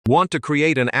Want to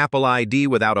create an Apple ID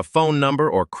without a phone number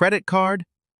or credit card?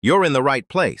 You're in the right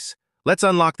place. Let's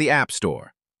unlock the App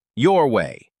Store. Your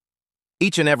way.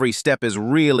 Each and every step is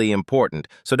really important,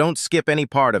 so don't skip any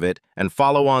part of it and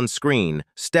follow on screen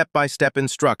step-by-step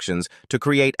instructions to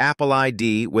create Apple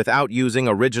ID without using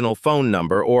original phone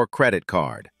number or credit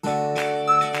card.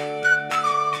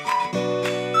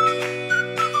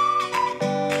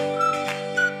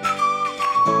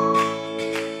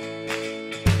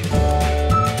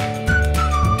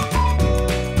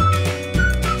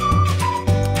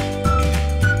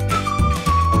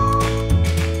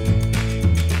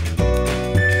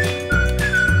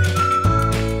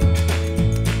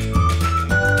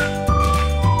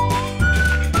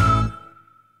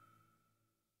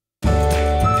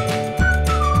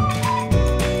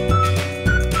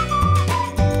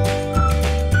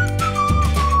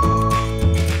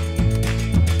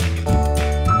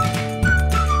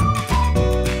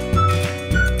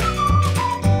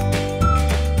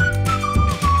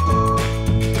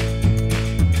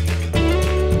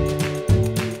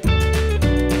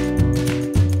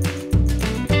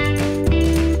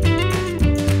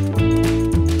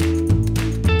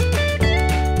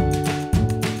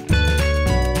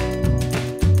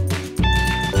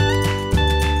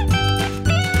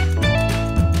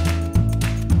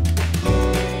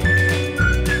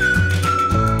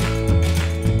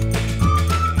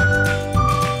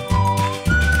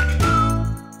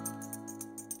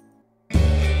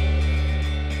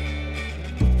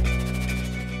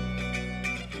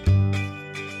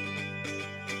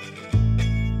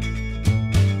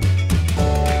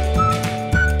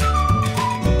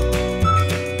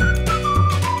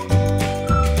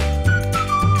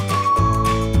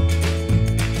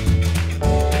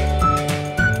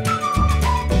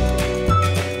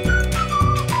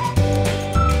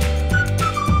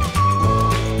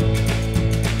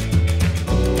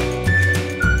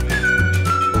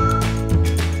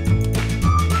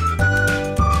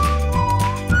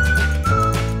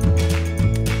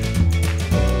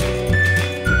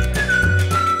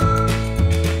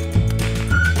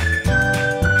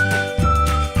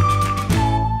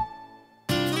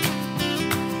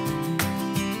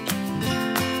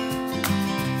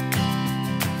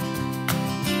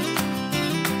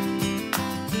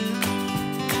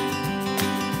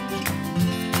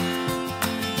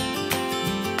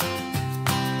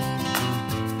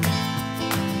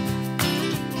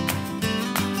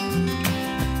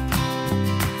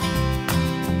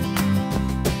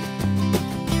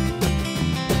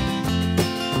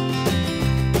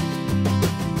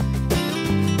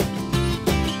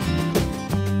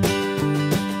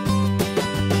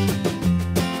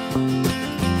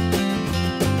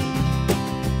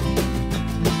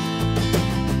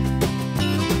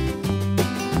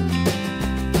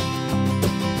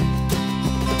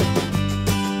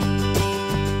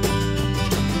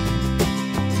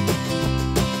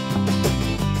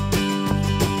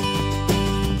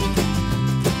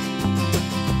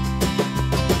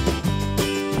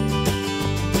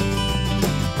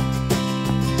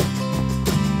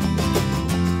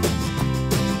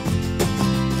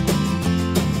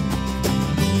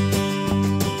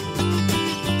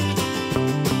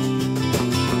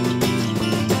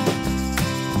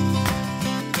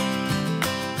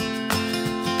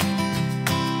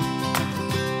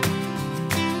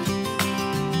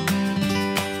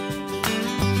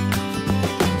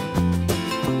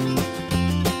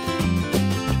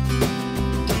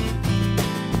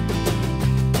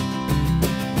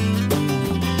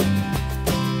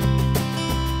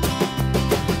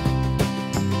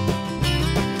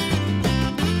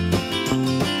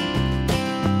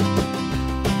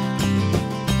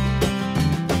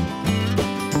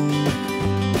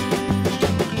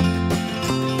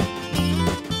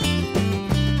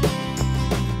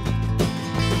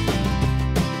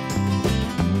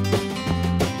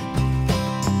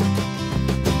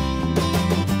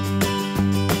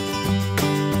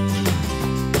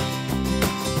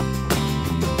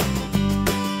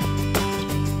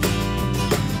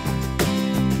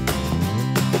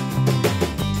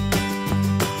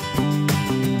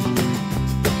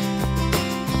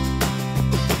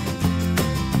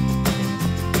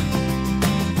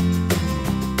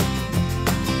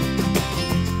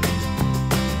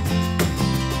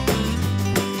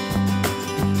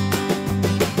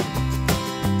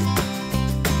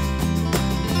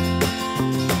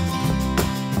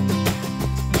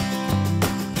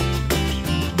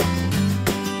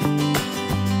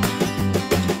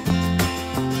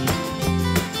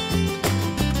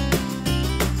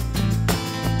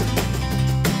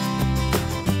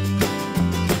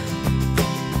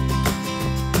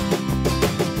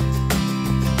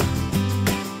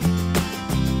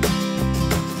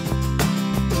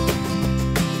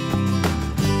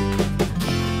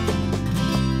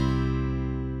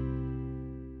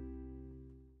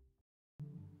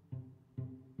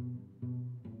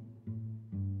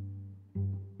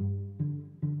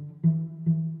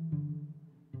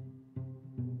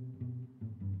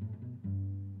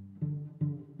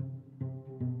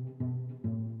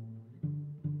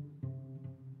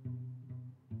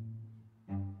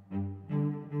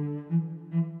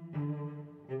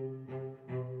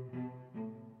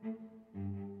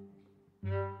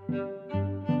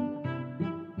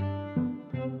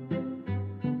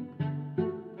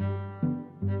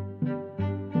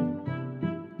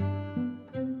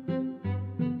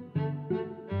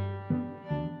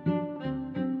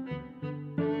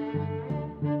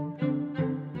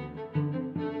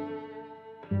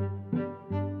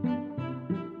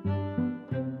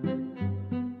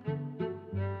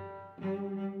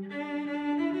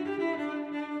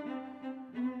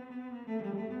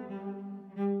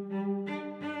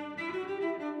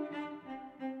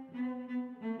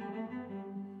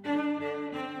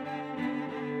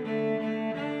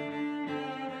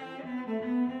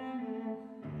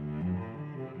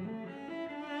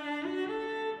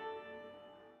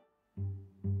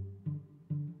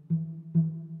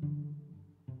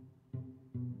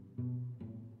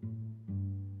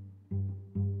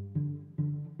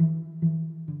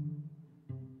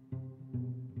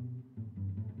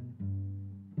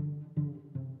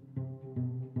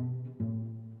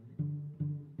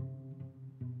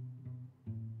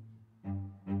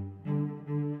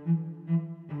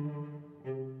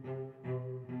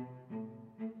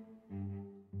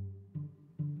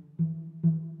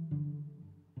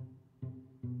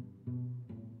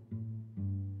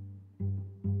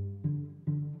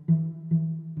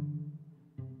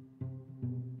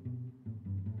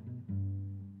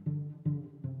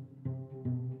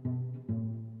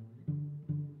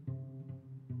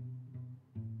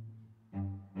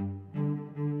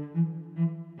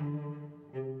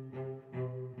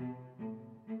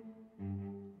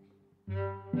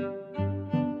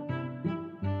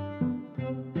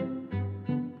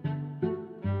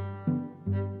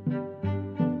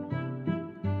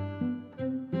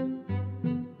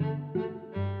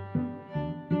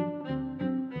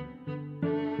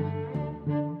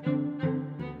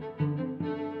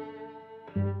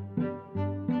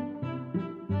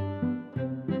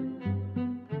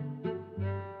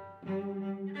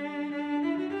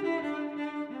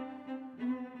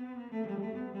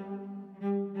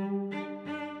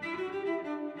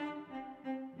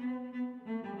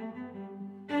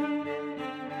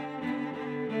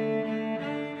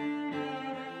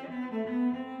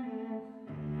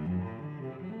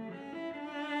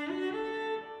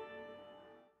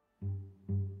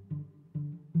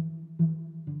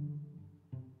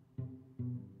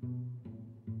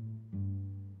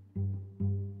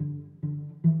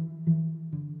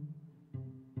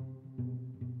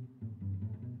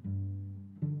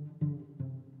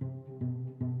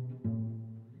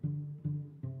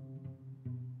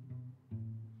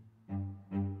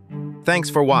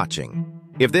 Thanks for watching.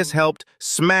 If this helped,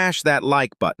 smash that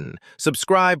like button,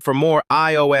 subscribe for more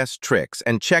iOS tricks,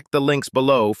 and check the links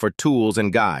below for tools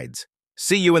and guides.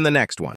 See you in the next one.